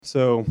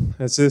So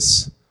as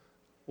this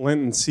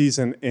Lenten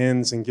season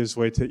ends and gives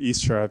way to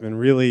Easter, I've been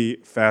really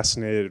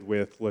fascinated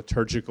with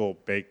liturgical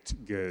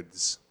baked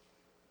goods.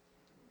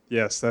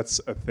 Yes, that's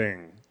a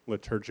thing,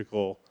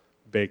 liturgical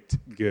baked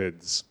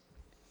goods.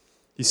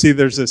 You see,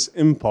 there's this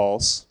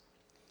impulse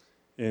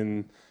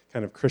in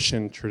kind of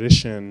Christian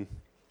tradition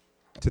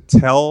to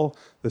tell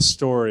the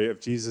story of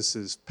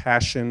Jesus'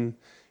 passion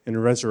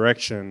and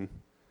resurrection,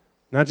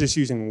 not just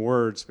using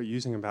words, but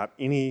using about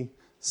any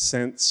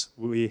sense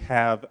we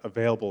have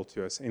available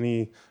to us,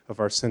 any of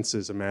our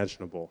senses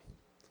imaginable.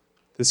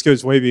 This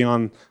goes way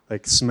beyond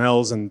like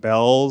smells and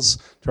bells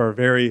to our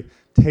very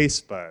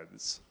taste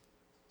buds.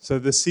 So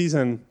this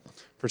season,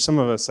 for some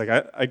of us, like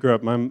I grew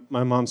up,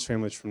 my mom's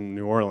family's from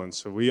New Orleans,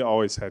 so we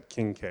always had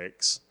king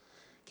cakes.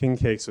 King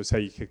cakes was how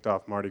you kicked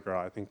off Mardi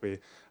Gras.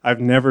 I've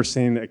never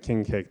seen a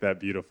king cake that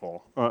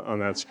beautiful on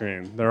that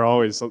screen. They're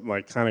always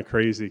like kind of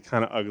crazy,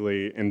 kind of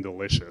ugly, and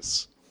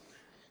delicious.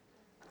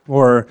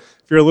 Or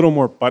if you're a little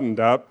more buttoned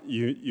up,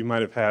 you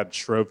might have had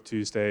Shrove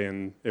Tuesday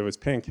and it was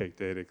pancake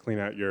day to clean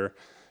out your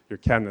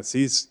cabinets.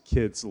 These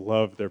kids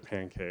love their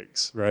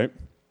pancakes, right?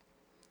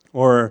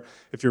 Or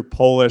if you're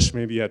Polish,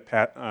 maybe you had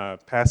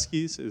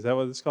paskis. Is that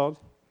what it's called?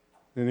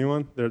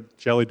 Anyone? They're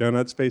jelly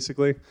donuts,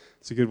 basically.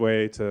 It's a good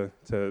way to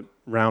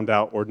round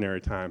out ordinary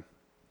time.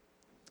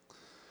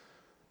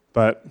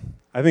 But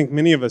I think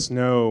many of us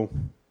know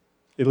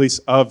at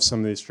least of some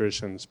of these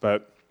traditions,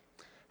 but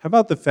how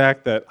about the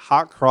fact that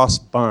hot cross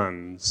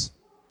buns,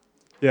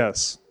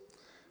 yes,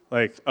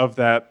 like of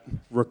that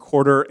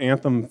recorder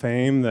anthem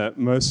fame that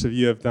most of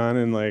you have done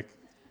in like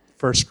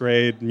first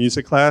grade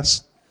music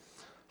class,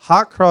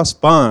 hot cross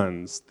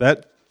buns,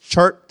 that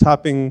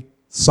chart-topping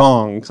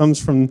song comes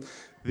from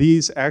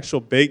these actual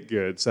baked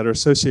goods that are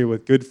associated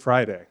with Good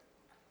Friday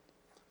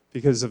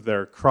because of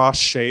their cross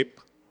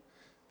shape.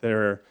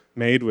 They're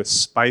made with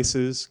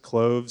spices,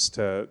 cloves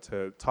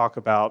to talk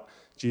about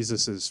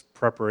Jesus'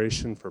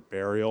 preparation for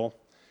burial,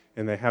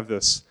 and they have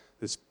this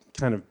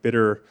kind of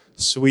bitter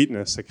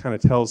sweetness that kind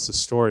of tells the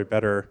story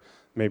better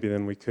maybe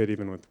than we could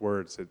even with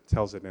words. It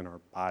tells it in our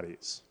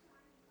bodies.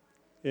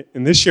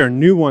 And this year, a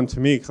new one to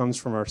me comes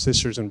from our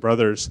sisters and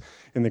brothers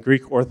in the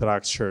Greek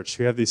Orthodox Church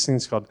who have these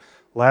things called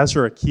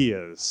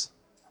Lazarikias.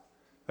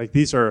 Like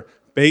these are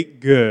baked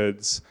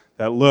goods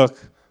that look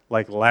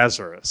like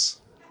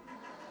Lazarus.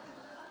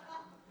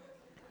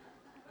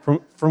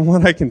 From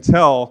what I can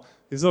tell,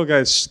 these little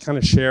guys kind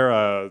of share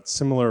a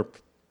similar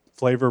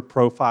flavor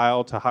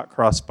profile to hot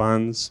cross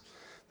buns.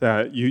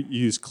 That you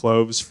use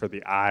cloves for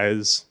the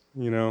eyes,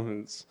 you know.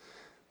 It's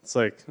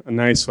like a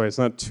nice way. It's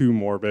not too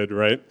morbid,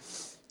 right?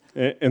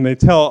 And they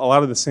tell a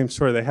lot of the same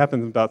story. They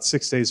happened about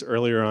 6 days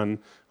earlier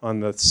on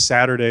the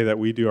Saturday that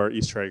we do our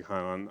Easter egg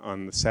hunt,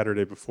 on the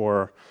Saturday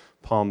before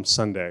Palm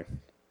Sunday.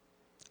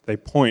 They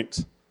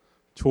point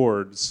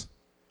towards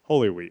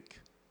Holy Week.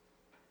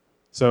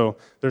 So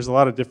there's a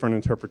lot of different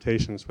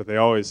interpretations, but they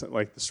always,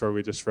 like the story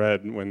we just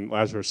read, when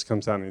Lazarus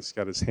comes out and he's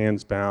got his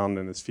hands bound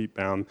and his feet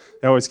bound,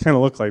 they always kind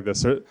of look like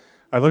this.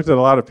 I looked at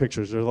a lot of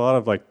pictures. There's a lot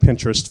of like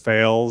Pinterest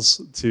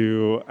fails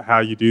to how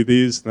you do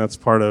these, and that's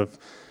part of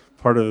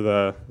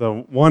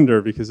the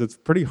wonder, because it's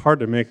pretty hard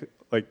to make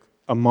like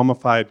a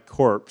mummified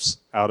corpse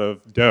out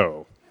of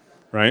dough,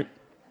 right?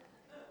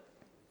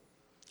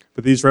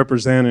 But these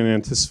represent and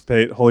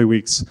anticipate Holy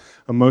Week's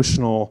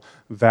emotional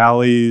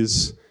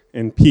valleys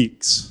and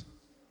peaks.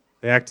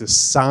 They act as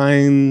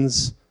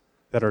signs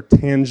that are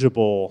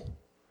tangible,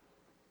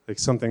 like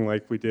something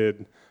like we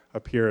did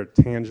up here,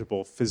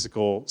 tangible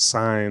physical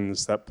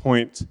signs that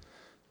point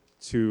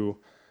to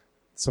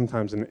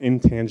sometimes an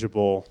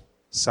intangible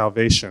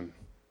salvation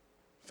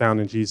found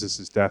in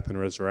Jesus' death and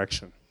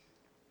resurrection.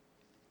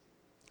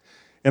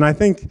 And I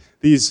think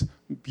these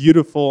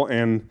beautiful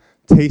and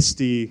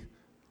tasty,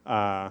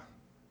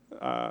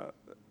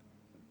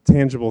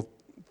 tangible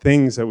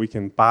things that we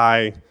can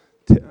buy,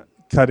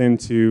 cut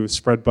into,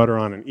 spread butter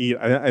on, and eat,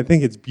 I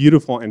think it's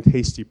beautiful and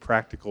tasty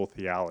practical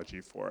theology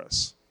for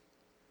us.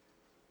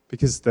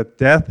 Because the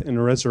death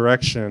and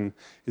resurrection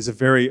is a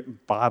very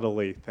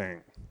bodily thing.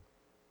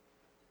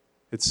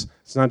 It's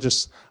not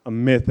just a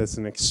myth, it's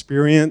an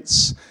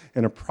experience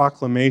and a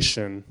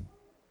proclamation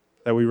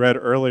that we read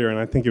earlier, and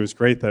I think it was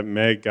great that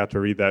Meg got to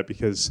read that,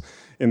 because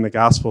in the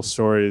gospel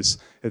stories,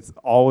 it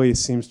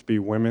always seems to be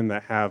women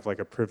that have like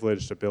a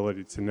privileged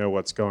ability to know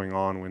what's going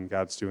on when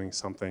God's doing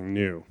something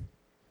new.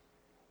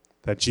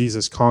 That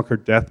Jesus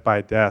conquered death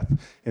by death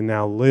and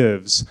now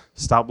lives.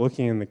 Stop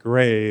looking in the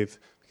grave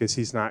because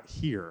he's not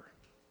here.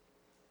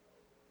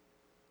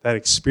 That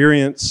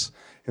experience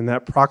and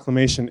that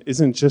proclamation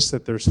isn't just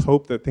that there's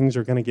hope that things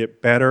are going to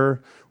get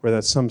better or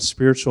that some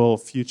spiritual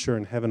future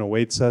in heaven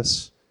awaits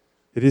us.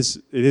 It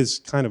is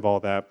kind of all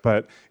that,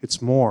 but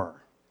it's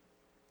more.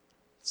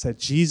 It's that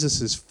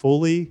Jesus'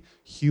 fully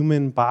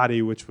human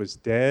body, which was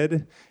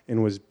dead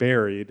and was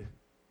buried,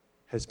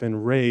 has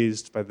been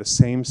raised by the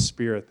same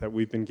Spirit that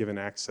we've been given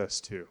access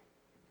to,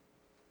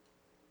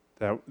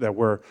 that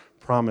we're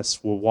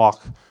promised will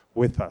walk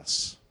with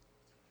us.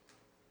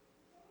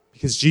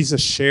 Because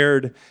Jesus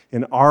shared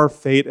in our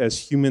fate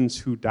as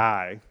humans who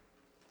die,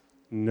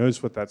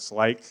 knows what that's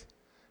like,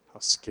 how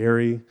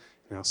scary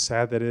and how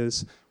sad that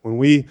is. When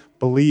we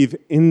believe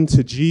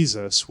into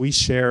Jesus, we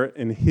share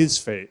in his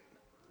fate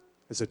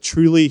as a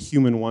truly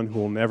human one who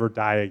will never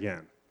die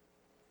again.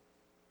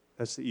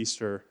 That's the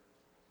Easter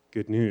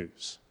good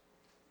news.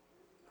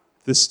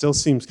 This still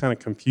seems kind of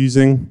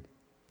confusing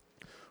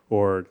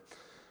or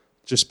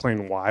just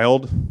plain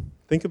wild.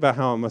 Think about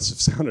how it must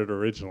have sounded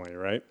originally,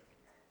 right?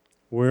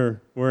 We're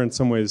in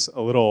some ways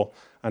a little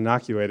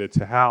inoculated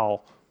to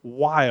how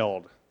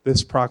wild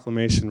this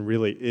proclamation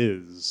really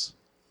is.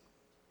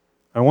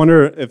 I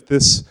wonder if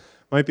this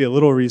might be a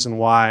little reason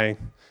why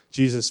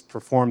Jesus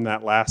performed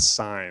that last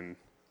sign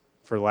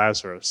for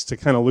Lazarus, to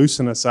kind of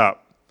loosen us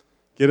up,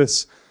 get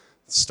us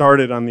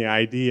started on the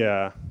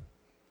idea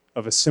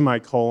of a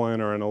semicolon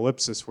or an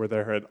ellipsis where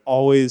there had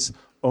always,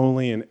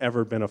 only, and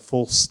ever been a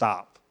full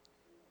stop.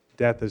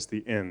 Death is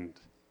the end.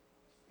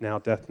 Now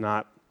death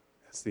not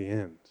as the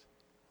end.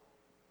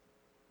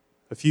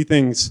 A few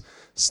things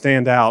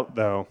stand out,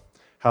 though,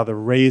 how the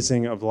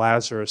raising of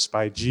Lazarus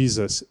by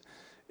Jesus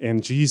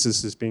and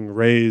Jesus is being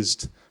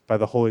raised by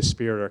the Holy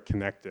Spirit are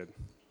connected.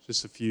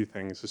 Just a few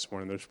things this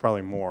morning. There's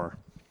probably more.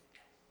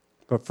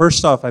 But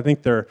first off, I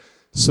think they're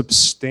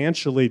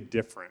substantially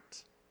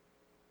different.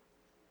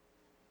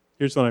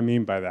 Here's what I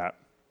mean by that.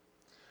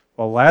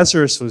 While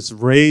Lazarus was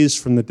raised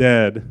from the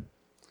dead,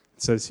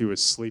 it says he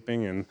was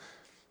sleeping, and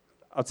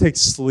I'll take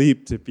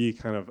sleep to be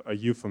kind of a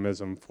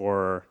euphemism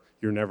for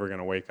you're never going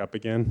to wake up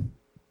again.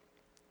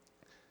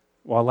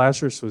 While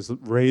Lazarus was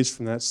raised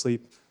from that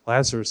sleep,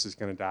 Lazarus is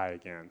going to die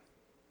again.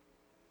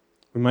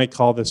 We might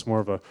call this more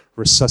of a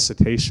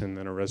resuscitation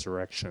than a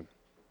resurrection.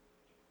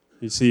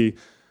 You see,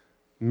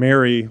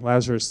 Mary,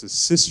 Lazarus'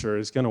 sister,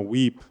 is going to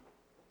weep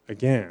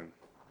again.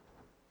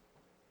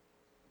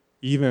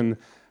 Even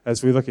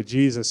as we look at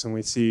Jesus and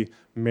we see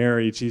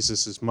Mary,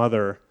 Jesus'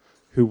 mother,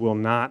 who will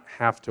not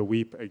have to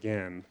weep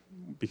again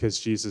because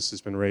Jesus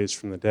has been raised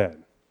from the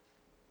dead.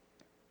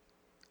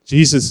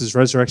 Jesus'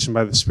 resurrection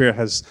by the Spirit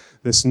has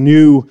this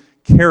new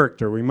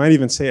character. We might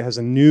even say it has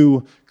a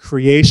new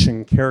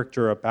creation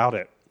character about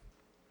it.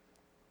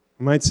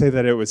 We might say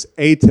that it was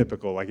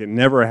atypical, like it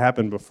never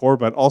happened before,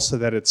 but also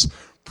that it's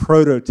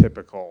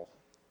prototypical.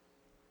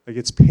 Like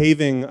it's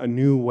paving a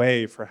new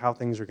way for how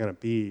things are going to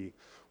be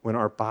when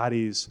our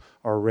bodies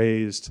are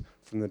raised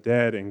from the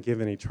dead and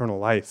given eternal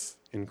life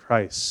in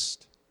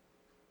Christ.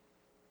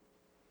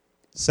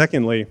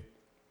 Secondly,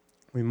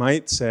 we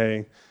might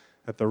say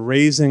that the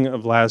raising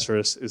of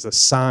Lazarus is a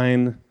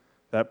sign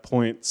that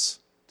points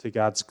to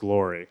God's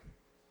glory.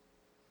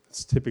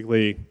 It's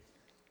typically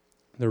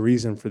the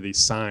reason for these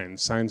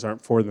signs. Signs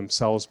aren't for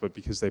themselves, but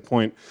because they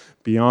point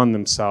beyond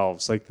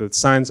themselves, like the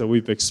signs that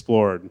we've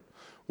explored: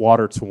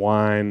 water to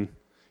wine,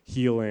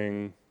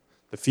 healing,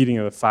 the feeding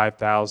of the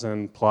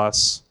 5,000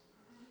 plus.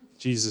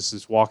 Jesus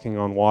is walking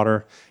on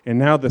water. And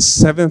now the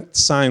seventh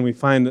sign we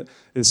find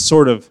is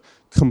sort of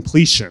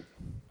completion,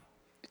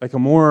 like a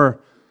more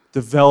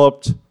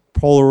developed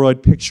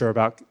Polaroid picture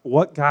about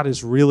what God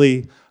is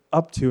really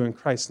up to in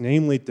Christ,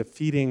 namely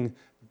defeating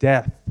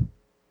death.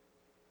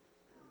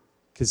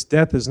 Because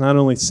death is not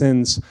only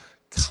sin's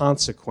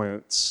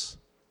consequence,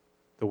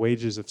 the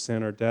wages of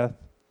sin are death,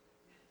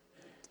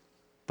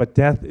 but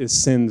death is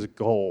sin's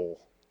goal.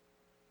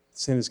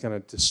 Sin is going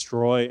to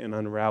destroy and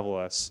unravel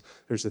us.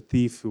 There's a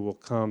thief who will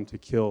come to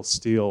kill,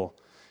 steal,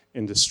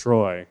 and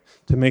destroy,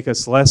 to make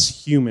us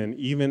less human,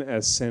 even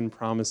as sin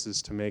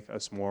promises to make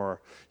us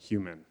more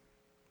human,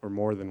 or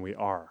more than we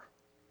are.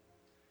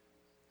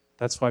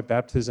 That's why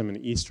baptism and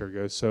Easter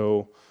go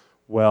so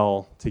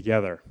well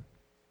together,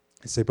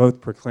 as they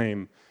both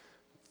proclaim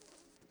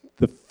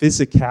the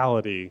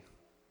physicality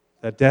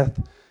that death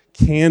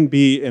can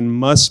be and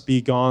must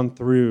be gone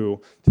through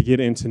to get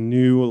into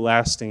new,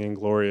 lasting, and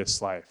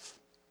glorious life.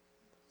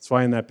 That's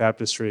why in that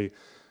baptistry,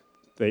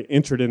 they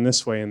entered in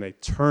this way and they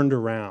turned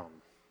around.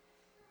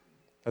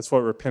 That's what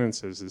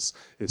repentance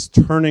is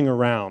turning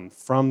around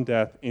from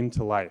death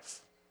into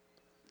life.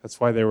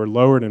 That's why they were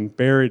lowered and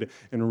buried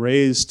and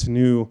raised to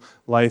new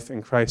life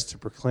in Christ to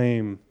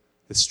proclaim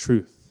this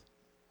truth.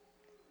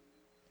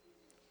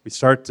 We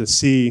start to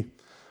see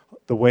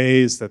the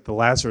ways that the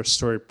Lazarus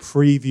story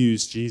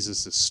previews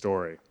Jesus'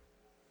 story.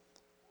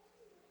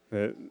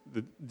 The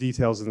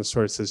details in the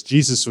story says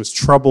Jesus was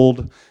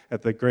troubled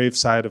at the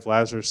graveside of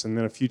Lazarus, and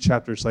then a few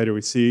chapters later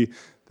we see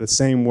the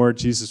same word,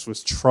 Jesus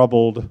was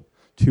troubled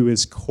to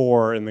his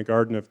core in the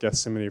Garden of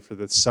Gethsemane for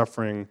the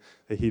suffering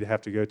that he'd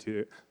have to go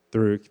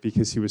through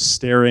because he was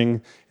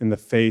staring in the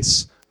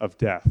face of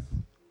death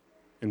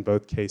in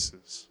both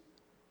cases.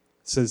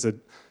 It says that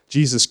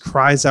Jesus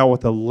cries out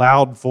with a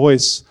loud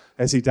voice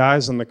as he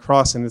dies on the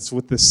cross, and it's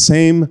with the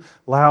same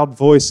loud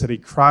voice that he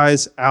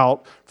cries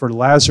out for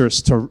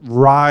Lazarus to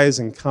rise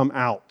and come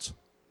out.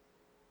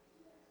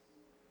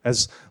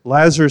 As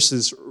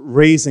Lazarus'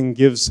 raising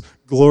gives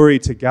glory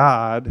to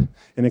God,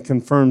 and it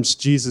confirms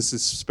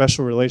Jesus'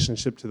 special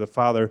relationship to the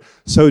Father,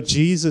 so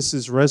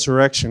Jesus'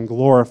 resurrection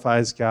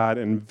glorifies God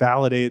and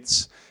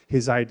validates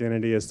his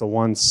identity as the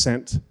one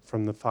sent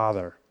from the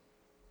Father.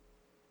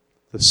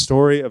 The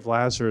story of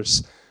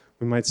Lazarus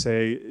we might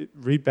say,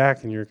 read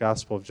back in your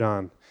Gospel of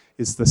John,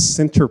 is the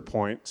center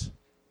point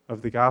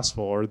of the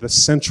gospel, or the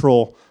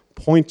central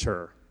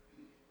pointer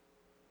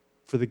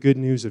for the good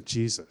news of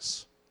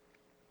Jesus.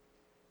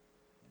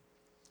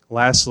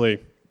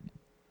 Lastly,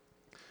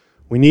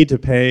 we need to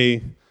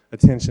pay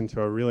attention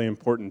to a really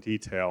important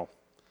detail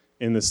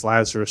in this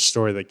Lazarus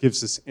story that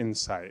gives us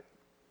insight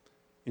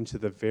into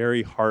the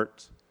very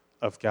heart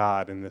of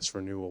God in this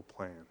renewal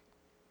plan.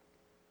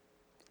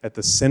 At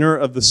the center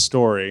of the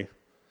story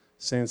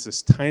stands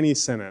this tiny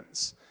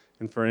sentence,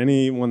 and for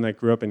anyone that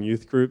grew up in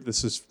youth group,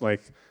 this is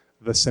like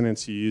the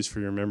sentence you use for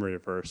your memory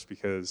verse,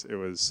 because it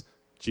was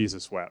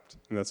Jesus wept,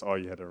 and that's all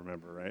you had to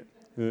remember, right?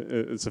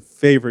 It's a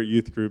favorite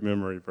youth group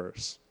memory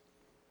verse.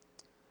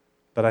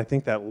 But I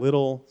think that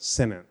little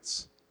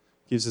sentence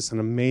gives us an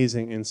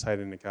amazing insight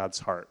into God's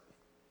heart,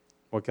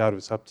 what God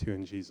was up to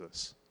in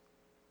Jesus.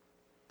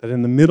 That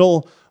in the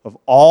middle of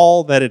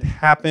all that had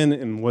happened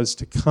and was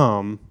to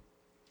come,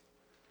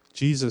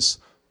 Jesus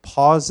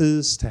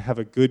pauses to have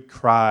a good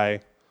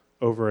cry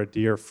over a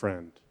dear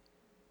friend,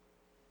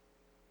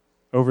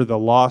 over the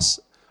loss,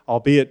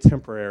 albeit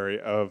temporary,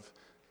 of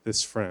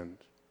this friend.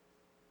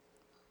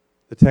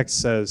 The text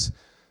says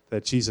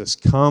that Jesus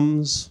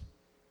comes,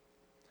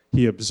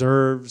 he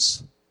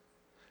observes,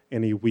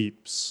 and he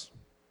weeps.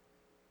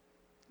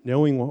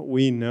 Knowing what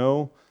we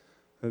know,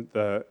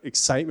 the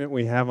excitement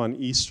we have on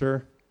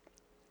Easter,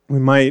 we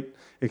might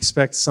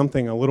expect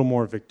something a little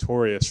more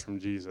victorious from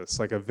Jesus,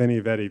 like a Veni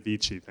Vidi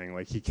Vici thing,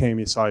 like he came,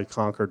 he saw, he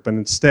conquered. But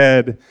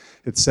instead,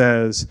 it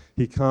says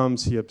he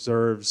comes, he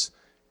observes,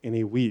 and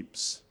he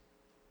weeps.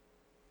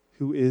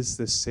 Who is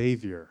the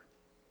Savior?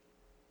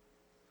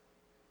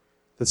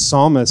 The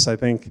psalmist, I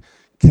think,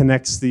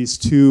 connects these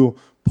two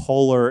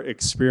polar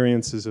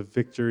experiences of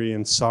victory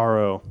and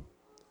sorrow.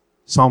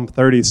 Psalm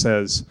 30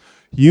 says,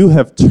 "You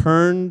have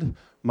turned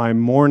my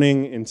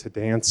mourning into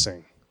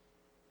dancing.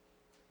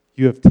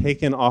 You have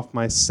taken off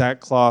my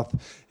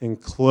sackcloth and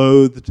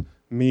clothed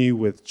me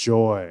with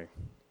joy,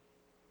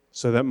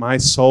 so that my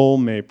soul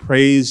may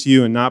praise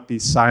you and not be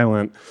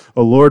silent.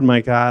 O Lord my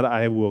God,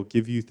 I will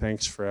give you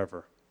thanks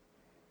forever."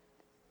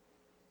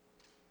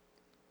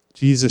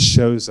 Jesus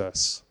shows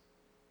us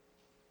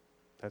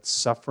that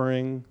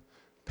suffering,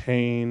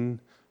 pain,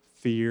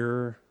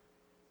 fear,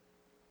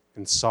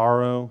 and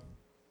sorrow,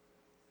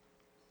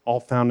 all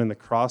found in the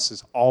cross,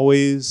 is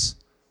always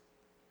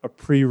a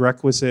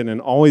prerequisite and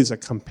always a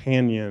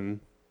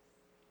companion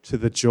to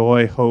the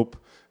joy, hope,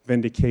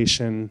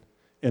 vindication,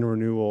 and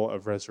renewal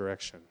of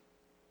resurrection.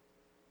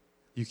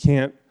 You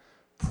can't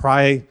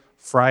pry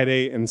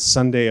Friday and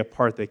Sunday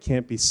apart. They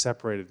can't be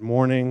separated.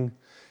 Mourning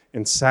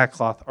and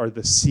sackcloth are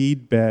the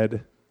seed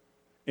bed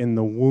in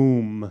the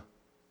womb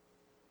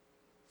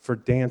for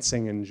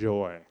dancing and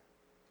joy.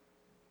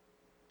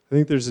 I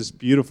think there's this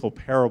beautiful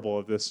parable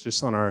of this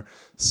just on our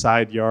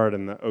side yard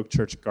in the Oak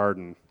Church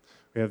garden.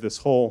 We have this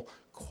whole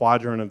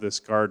quadrant of this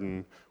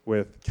garden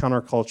with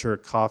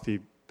counterculture coffee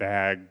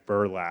bag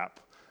burlap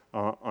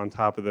on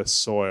top of this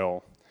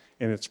soil.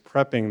 And it's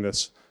prepping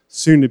this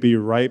soon-to-be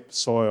ripe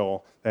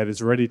soil that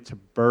is ready to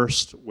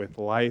burst with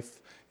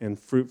life and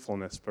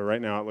fruitfulness. But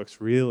right now it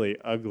looks really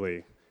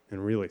ugly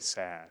and really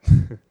sad.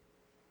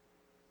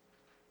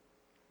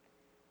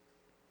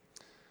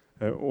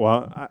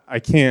 Well, I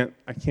can't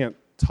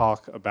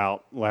talk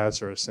about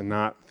Lazarus and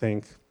not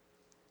think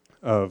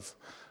of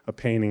a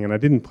painting, and I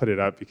didn't put it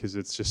up because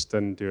it just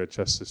doesn't do it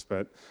justice,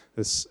 but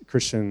this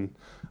Christian,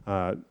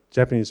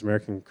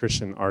 Japanese-American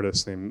Christian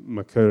artist named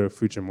Makoto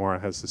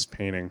Fujimura has this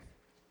painting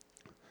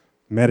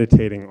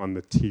meditating on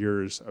the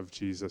tears of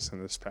Jesus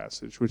in this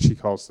passage, which he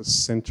calls the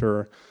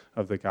center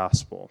of the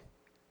gospel.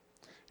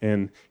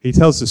 And he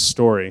tells this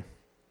story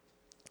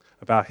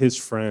about his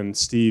friend,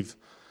 Steve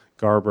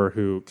Garber,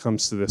 who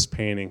comes to this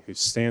painting, who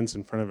stands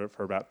in front of it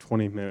for about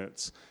 20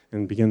 minutes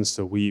and begins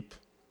to weep.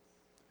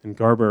 And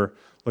Garber,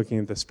 looking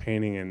at this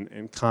painting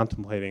and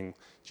contemplating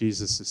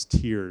Jesus'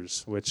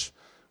 tears, which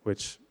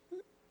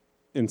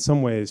in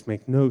some ways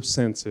make no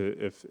sense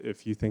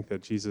if you think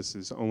that Jesus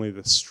is only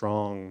the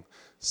strong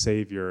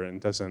Savior and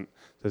doesn't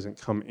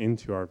come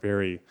into our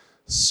very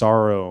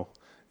sorrow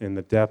in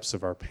the depths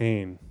of our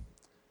pain.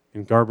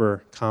 And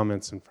Garber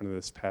comments in front of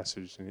this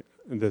passage,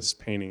 this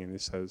painting, and he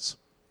says,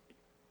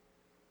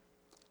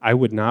 "I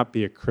would not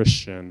be a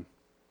Christian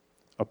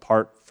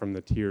apart from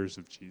the tears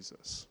of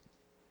Jesus."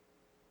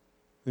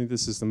 I think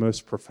this is the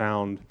most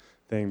profound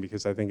thing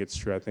because I think it's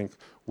true. I think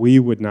we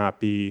would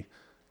not be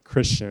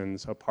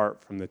Christians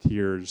apart from the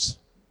tears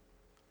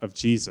of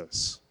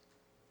Jesus.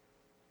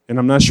 And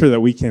I'm not sure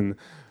that we can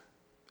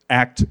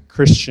act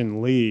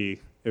Christianly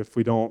if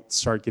we don't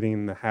start getting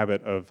in the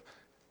habit of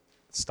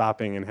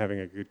stopping and having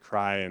a good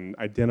cry and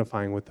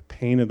identifying with the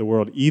pain of the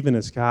world, even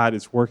as God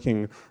is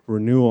working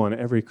renewal in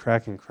every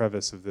crack and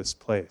crevice of this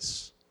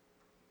place.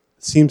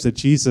 It seems that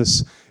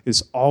Jesus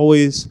is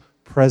always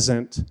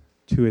present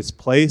to his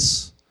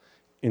place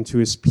and to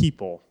his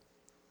people,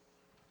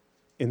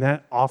 and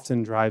that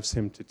often drives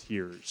him to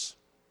tears.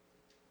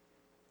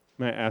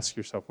 You might ask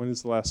yourself, when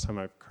is the last time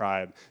I've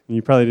cried? And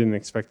you probably didn't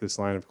expect this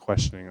line of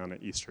questioning on an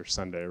Easter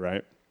Sunday,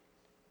 right?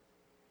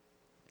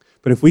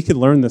 But if we could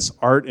learn this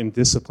art and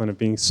discipline of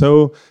being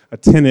so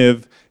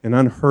attentive and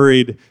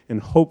unhurried and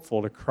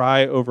hopeful to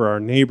cry over our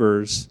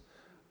neighbors,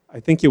 I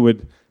think it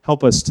would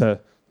help us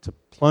to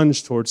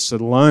lunge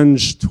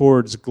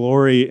towards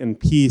glory and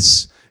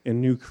peace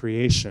and new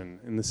creation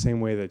in the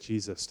same way that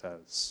Jesus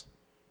does.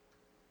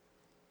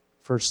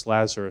 First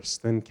Lazarus,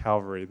 then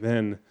Calvary,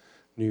 then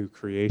new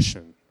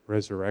creation,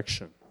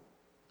 resurrection.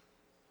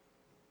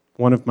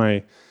 One of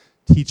my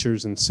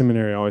teachers in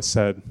seminary always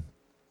said,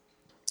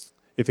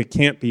 if it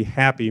can't be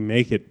happy,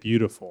 make it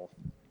beautiful.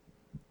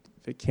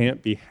 If it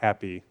can't be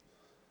happy,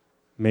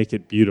 make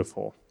it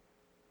beautiful.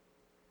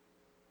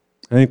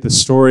 I think the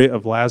story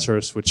of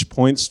Lazarus, which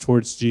points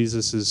towards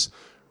Jesus'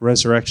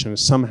 resurrection,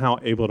 is somehow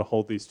able to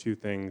hold these two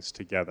things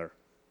together.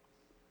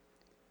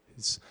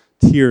 His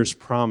tears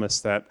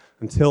promise that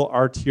until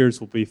our tears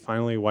will be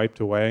finally wiped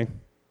away,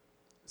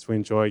 as we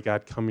enjoy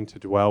God coming to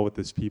dwell with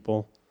his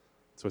people,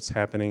 that's what's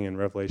happening in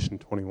Revelation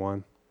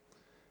 21,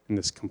 in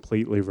this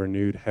completely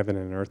renewed heaven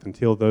and earth.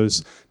 Until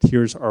those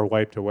tears are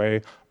wiped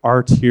away,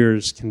 our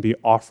tears can be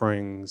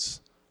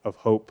offerings of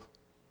hope,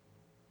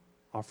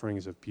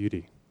 offerings of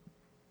beauty.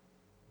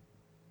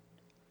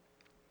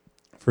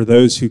 For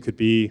those who could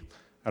be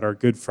at our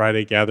Good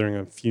Friday gathering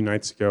a few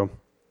nights ago,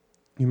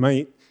 you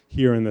might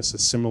hear in this a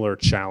similar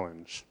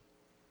challenge.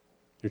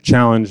 Your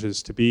challenge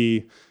is to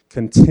be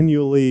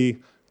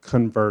continually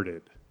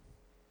converted,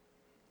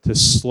 to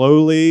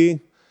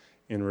slowly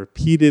and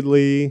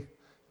repeatedly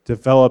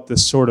develop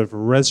this sort of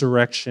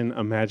resurrection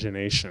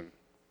imagination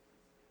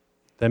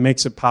that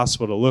makes it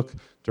possible to look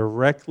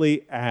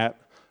directly at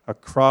a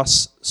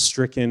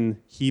cross-stricken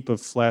heap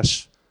of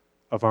flesh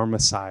of our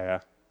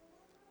Messiah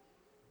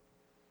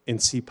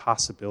and see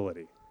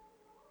possibility,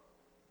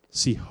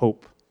 see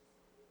hope,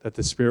 that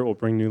the Spirit will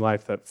bring new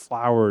life, that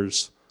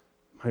flowers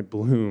might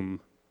bloom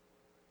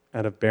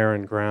out of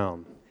barren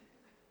ground,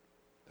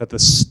 that the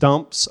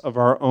stumps of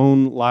our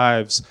own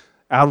lives,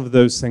 out of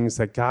those things,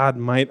 that God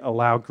might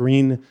allow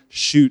green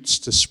shoots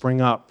to spring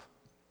up.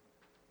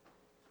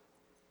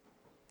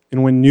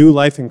 And when new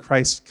life in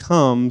Christ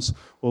comes,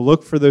 we'll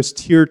look for those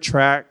tear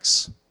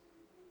tracks,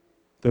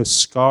 those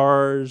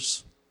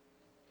scars,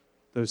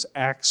 those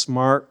axe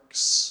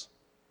marks,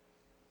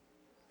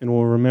 and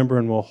we'll remember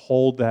and we'll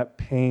hold that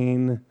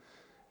pain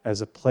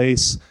as a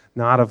place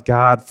not of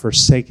God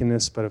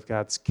forsakenness, but of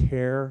God's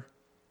care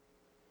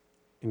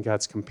and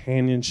God's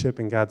companionship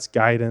and God's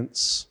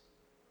guidance.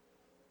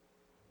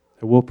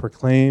 That we'll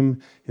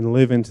proclaim and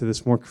live into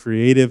this more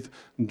creative,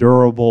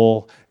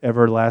 durable,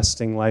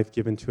 everlasting life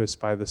given to us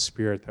by the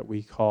Spirit that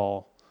we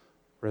call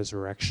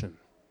resurrection.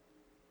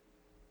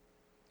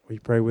 Will you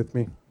pray with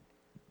me?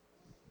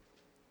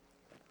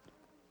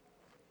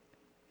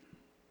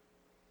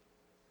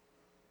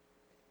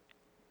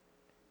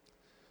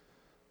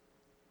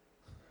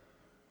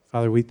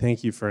 Father, we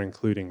thank you for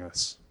including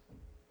us.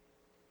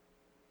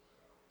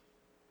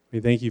 We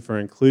thank you for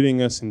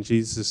including us in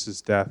Jesus'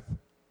 death.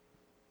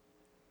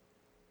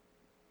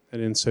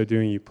 And in so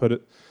doing, you put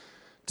it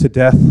to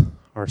death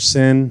our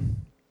sin,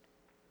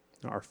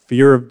 our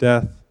fear of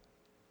death,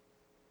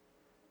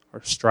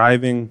 our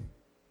striving,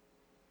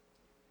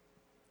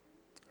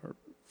 our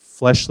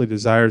fleshly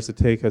desires to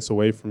take us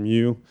away from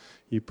you.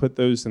 You put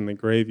those in the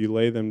grave, you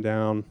lay them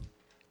down.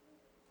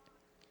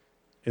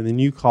 And then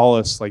you call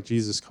us like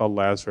Jesus called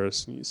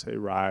Lazarus, and you say,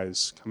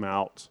 rise, come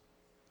out,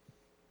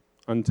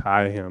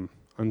 untie him,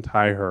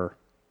 untie her.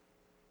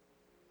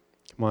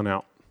 Come on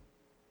out.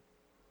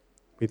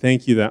 We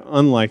thank you that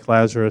unlike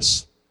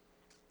Lazarus,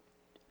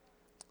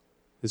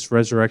 this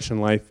resurrection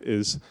life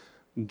is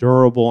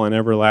durable and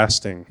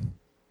everlasting.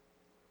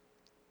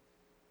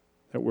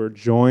 That we're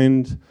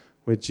joined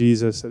with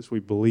Jesus as we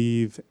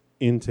believe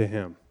into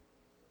him.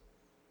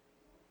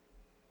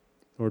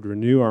 Lord,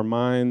 renew our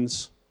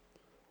minds,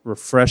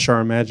 refresh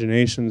our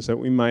imaginations, that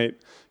we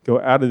might go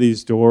out of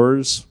these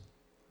doors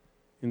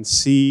and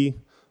see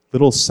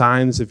little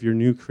signs of your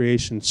new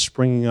creation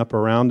springing up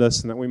around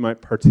us, and that we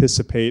might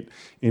participate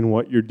in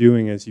what you're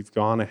doing as you've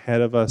gone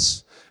ahead of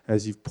us,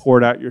 as you've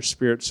poured out your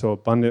Spirit so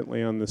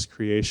abundantly on this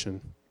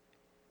creation.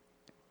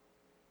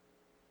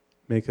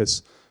 Make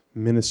us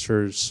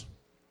ministers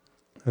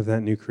of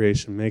that new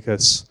creation. Make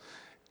us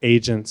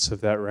agents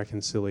of that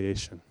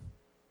reconciliation.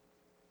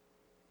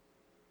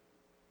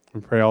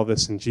 We pray all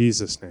this in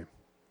Jesus' name.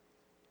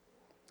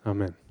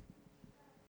 Amen.